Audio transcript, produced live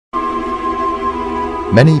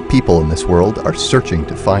Many people in this world are searching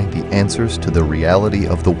to find the answers to the reality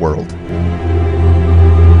of the world.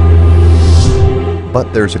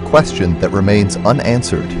 But there's a question that remains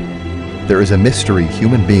unanswered. There is a mystery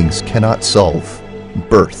human beings cannot solve: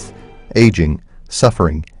 birth, aging,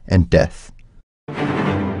 suffering, and death.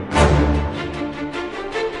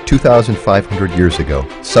 2,500 years ago,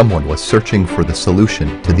 someone was searching for the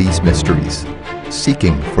solution to these mysteries,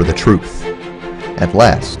 seeking for the truth. At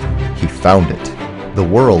last, he found it. The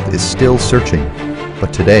world is still searching,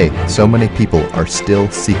 but today, so many people are still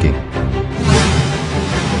seeking.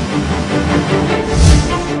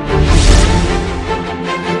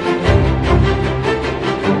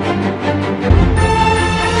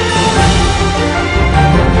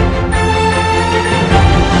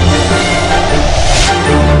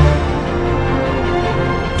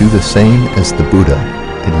 Do the same as the Buddha,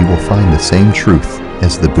 and you will find the same truth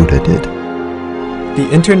as the Buddha did. The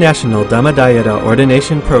International Dhammadayada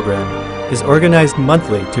Ordination Program is organized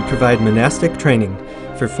monthly to provide monastic training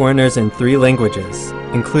for foreigners in 3 languages,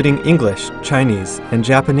 including English, Chinese, and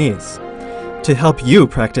Japanese, to help you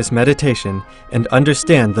practice meditation and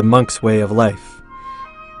understand the monk's way of life.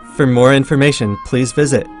 For more information, please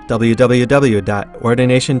visit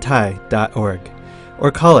www.ordinationthai.org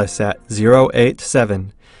or call us at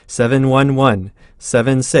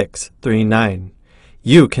 087-711-7639.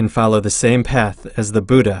 You can follow the same path as the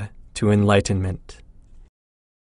Buddha to enlightenment.